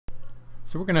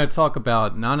So we're going to talk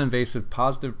about non-invasive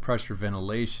positive pressure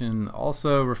ventilation,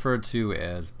 also referred to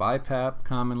as BiPAP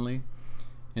commonly.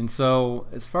 And so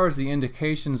as far as the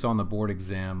indications on the board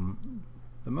exam,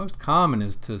 the most common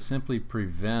is to simply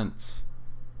prevent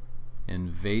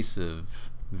invasive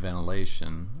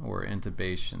ventilation or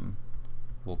intubation,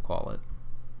 we'll call it.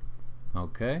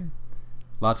 Okay?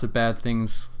 Lots of bad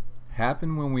things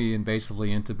happen when we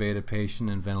invasively intubate a patient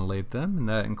and ventilate them, and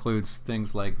that includes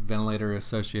things like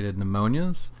ventilator-associated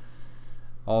pneumonias.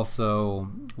 Also,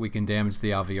 we can damage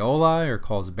the alveoli or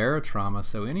cause barotrauma.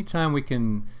 So anytime we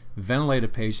can ventilate a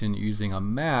patient using a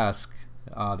mask,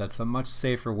 that's a much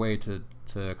safer way to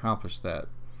accomplish that.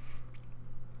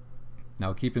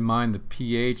 Now keep in mind the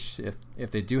pH,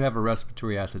 if they do have a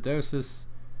respiratory acidosis,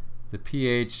 the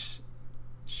pH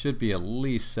should be at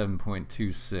least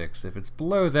 7.26. If it's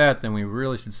below that, then we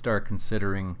really should start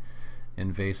considering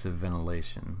invasive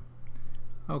ventilation.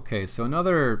 Okay, so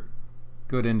another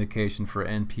good indication for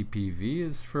NPPV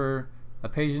is for a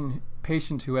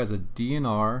patient who has a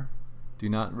DNR, do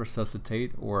not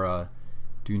resuscitate, or a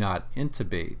do not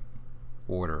intubate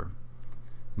order.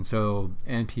 And so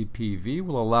NPPV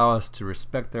will allow us to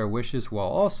respect their wishes while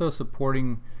also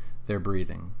supporting their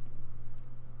breathing.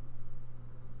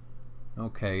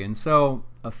 Okay, and so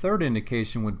a third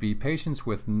indication would be patients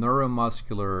with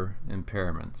neuromuscular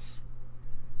impairments.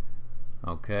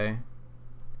 Okay,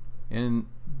 and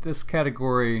this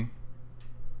category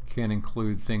can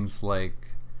include things like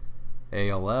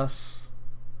ALS,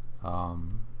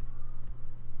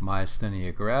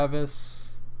 myasthenia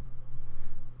gravis,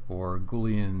 or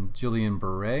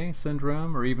Guillain-Barré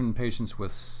syndrome, or even patients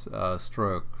with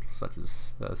stroke, such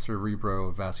as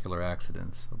cerebrovascular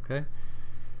accidents. Okay.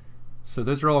 So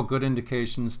those are all good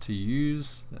indications to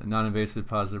use non-invasive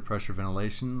positive pressure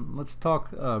ventilation. Let's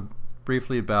talk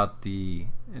briefly about the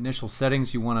initial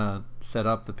settings you want to set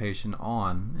up the patient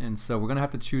on. And so we're going to have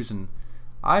to choose an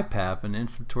IPAP, an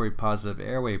inspiratory positive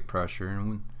airway pressure.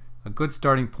 And a good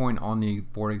starting point on the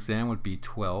board exam would be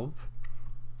 12.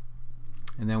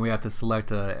 And then we have to select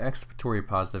an expiratory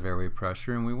positive airway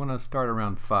pressure, and we want to start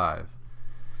around 5.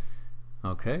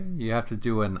 Okay, you have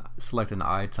to select an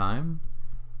I time.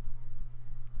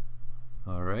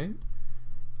 Alright,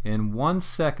 and 1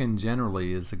 second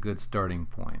generally is a good starting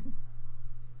point.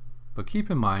 But keep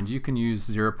in mind, you can use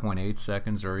 0.8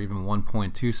 seconds or even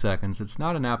 1.2 seconds. It's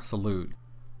not an absolute.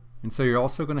 And so you're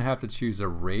also going to have to choose a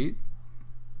rate.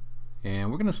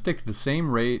 And we're going to stick to the same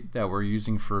rate that we're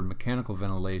using for mechanical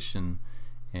ventilation.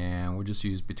 And we'll just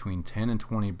use between 10 and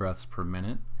 20 breaths per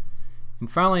minute. And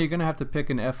finally, you're going to have to pick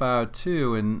an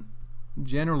FiO2, and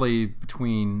generally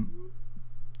between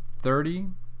 30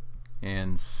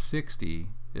 and 60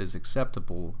 is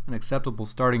acceptable, an acceptable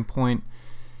starting point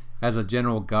as a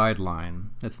general guideline.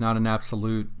 It's not an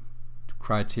absolute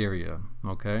criteria,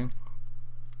 okay?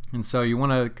 And so you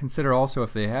want to consider also,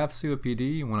 if they have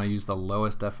COPD, you want to use the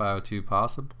lowest FiO2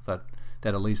 possible, that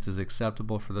at least is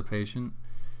acceptable for the patient.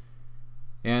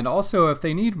 And also, if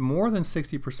they need more than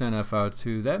 60%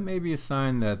 FiO2, that may be a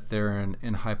sign that they're in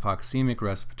hypoxemic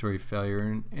respiratory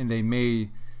failure, and they may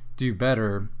do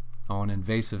better on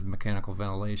invasive mechanical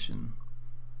ventilation.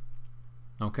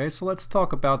 Okay, so let's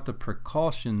talk about the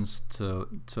precautions to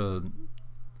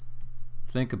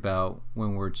think about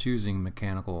when we're choosing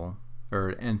mechanical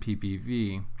or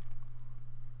NPPV.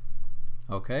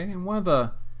 Okay, and one of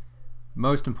the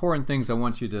most important things I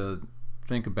want you to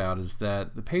think about is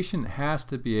that the patient has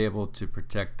to be able to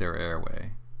protect their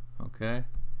airway. Okay,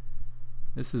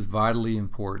 this is vitally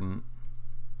important.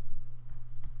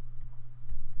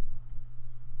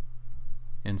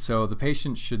 And so the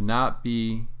patient should not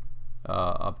be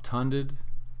obtunded,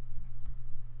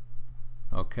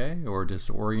 okay, or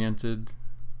disoriented,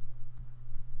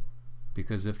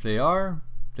 because if they are,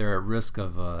 they're at risk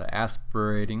of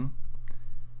aspirating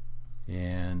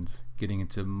and getting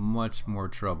into much more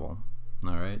trouble.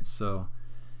 Alright, so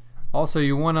also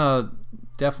you want to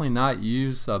definitely not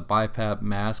use a BiPAP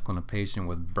mask on a patient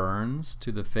with burns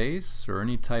to the face or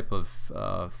any type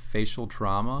of facial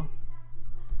trauma,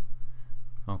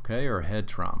 okay, or head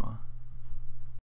trauma.